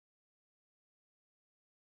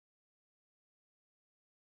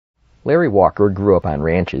Larry Walker grew up on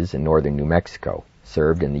ranches in northern New Mexico,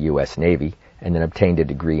 served in the U.S. Navy, and then obtained a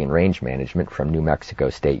degree in range management from New Mexico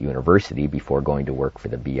State University before going to work for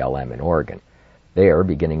the BLM in Oregon. There,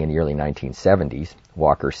 beginning in the early 1970s,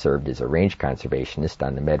 Walker served as a range conservationist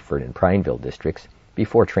on the Medford and Prineville districts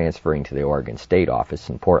before transferring to the Oregon State Office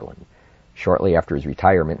in Portland. Shortly after his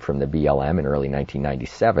retirement from the BLM in early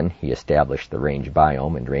 1997, he established the Range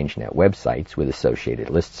Biome and RangeNet websites with associated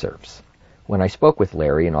listservs. When I spoke with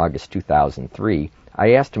Larry in August 2003,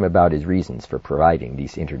 I asked him about his reasons for providing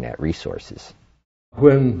these internet resources.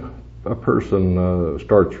 When a person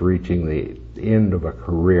starts reaching the end of a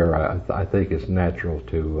career, I think it's natural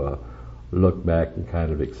to look back and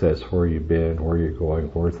kind of assess where you've been, where you're going,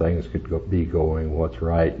 where things could be going, what's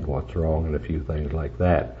right and what's wrong, and a few things like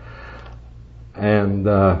that. And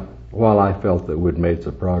while I felt that we'd made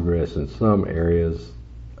some progress in some areas,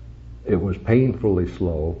 it was painfully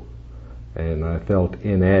slow, and I felt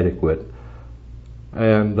inadequate.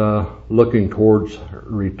 And looking towards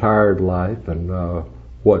retired life and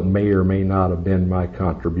what may or may not have been my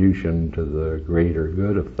contribution to the greater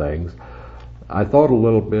good of things, I thought a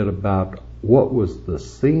little bit about what was the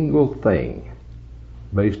single thing,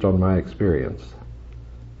 based on my experience,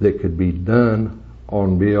 that could be done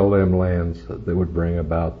on BLM lands that would bring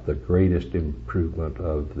about the greatest improvement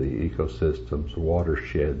of the ecosystems,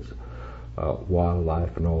 watersheds,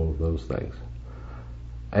 wildlife, and all of those things.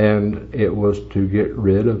 And it was to get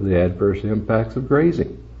rid of the adverse impacts of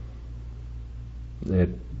grazing. It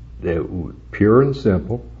pure and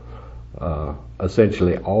simple.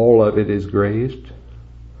 Essentially, all of it is grazed,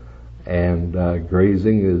 and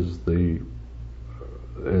grazing is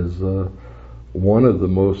one of the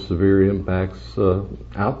most severe impacts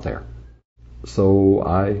out there. So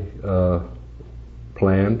I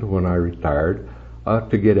planned when I retired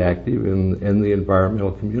to get active in the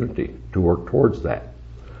environmental community, to work towards that.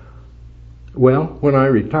 Well, when I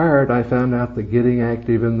retired, I found out that getting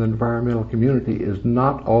active in the environmental community is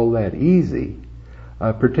not all that easy,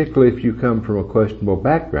 particularly if you come from a questionable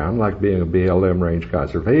background, like being a BLM range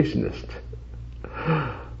conservationist.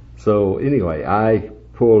 So anyway, I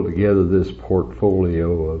pulled together this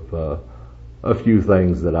portfolio of a few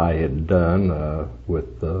things that I had done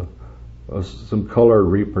with some color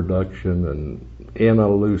reproduction and in a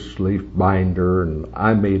loose leaf binder, and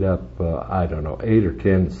I made up, 8 or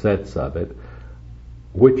 10 sets of it,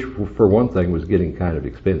 which for one thing was getting kind of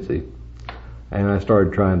expensive. And I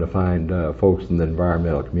started trying to find folks in the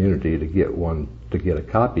environmental community to get a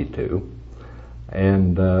copy to.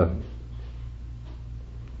 And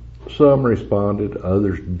some responded,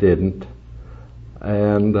 others didn't.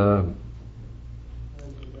 And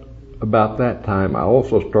about that time, I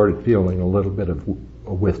also started feeling a little bit of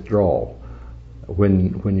a withdrawal.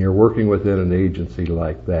 When you're working within an agency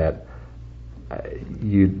like that,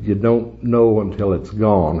 you don't know until it's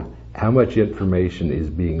gone how much information is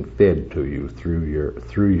being fed to you through your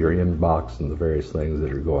inbox and the various things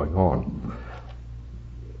that are going on.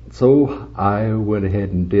 So I went ahead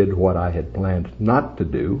and did what I had planned not to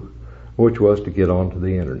do, which was to get onto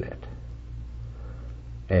the internet.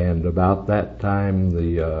 And about that time,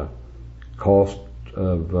 the cost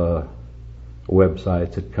of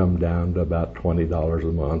websites had come down to about $20 a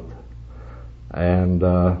month. And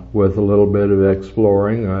with a little bit of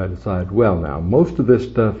exploring, I decided, well, now, most of this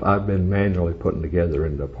stuff I've been manually putting together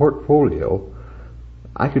into a portfolio,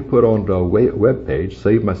 I could put onto a web page,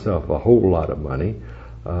 save myself a whole lot of money,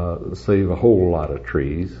 save a whole lot of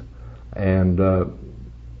trees, and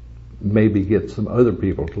maybe get some other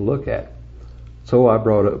people to look at. So I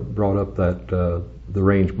brought up that the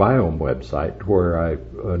Range Biome website, where I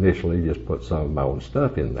initially just put some of my own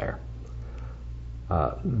stuff in there.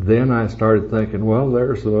 Then I started thinking, well, there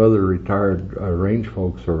are some other retired range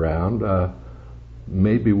folks around.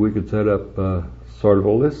 Maybe we could set up sort of a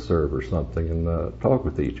listserv or something and talk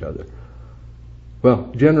with each other.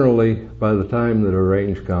 Well, generally, by the time that a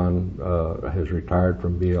range con has retired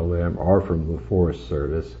from BLM or from the Forest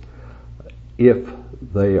Service, if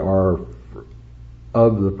they are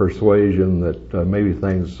of the persuasion that maybe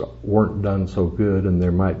things weren't done so good and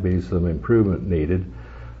there might be some improvement needed,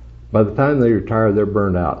 by the time they retire, they're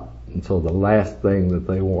burned out. And so the last thing that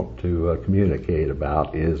they want to communicate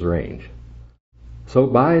about is range. So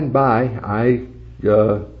by and by, I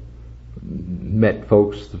met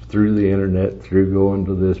folks through the internet, through going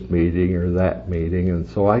to this meeting or that meeting, and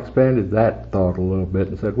so I expanded that thought a little bit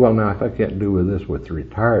and said, well, now if I can't do this with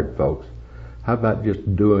retired folks, how about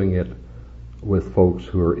just doing it with folks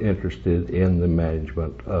who are interested in the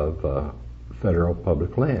management of federal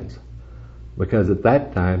public lands? Because at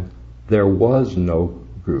that time, there was no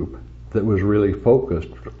group that was really focused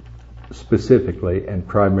specifically and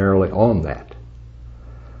primarily on that.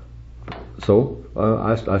 So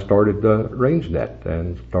I started RangeNet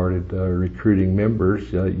and started recruiting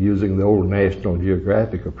members using the old National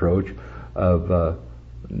Geographic approach of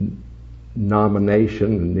nomination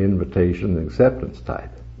and invitation and acceptance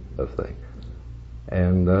type of thing.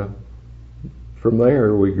 And from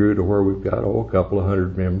there we grew to where we've got a couple of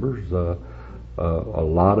hundred members. A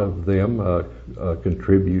lot of them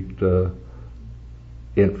contribute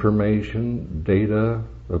information, data,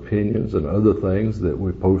 opinions, and other things that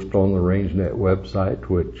we post on the RangeNet website,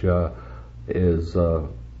 which is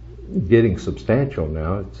getting substantial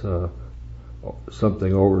now. It's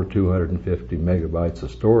something over 250 megabytes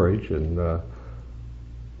of storage, and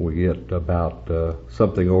we get about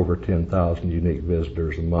something over 10,000 unique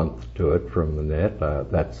visitors a month to it from the net.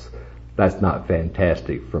 That's not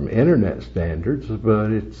fantastic from internet standards,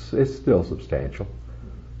 but it's still substantial,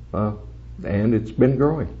 and it's been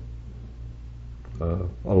growing.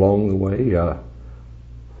 Along the way,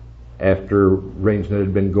 after RangeNet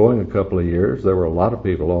had been going a couple of years, there were a lot of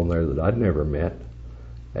people on there that I'd never met,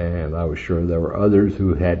 and I was sure there were others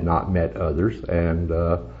who had not met others, and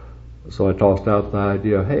so I tossed out the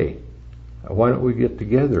idea, hey, why don't we get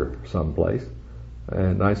together someplace?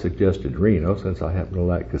 And I suggested Reno, since I happen to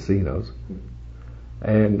like casinos,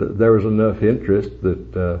 and there was enough interest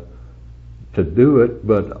that to do it,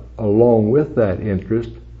 but along with that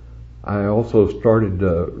interest, I also started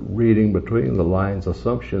reading between the lines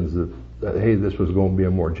assumptions that, hey, this was going to be a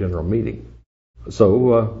more general meeting.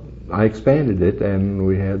 So I expanded it, and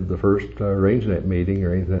we had the first RangeNet meeting,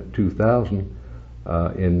 RangeNet 2000,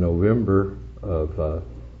 in November of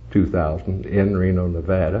 2000 in Reno,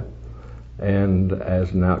 Nevada. And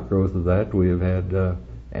as an outgrowth of that, we have had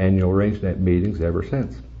annual RangeNet meetings ever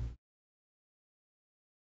since.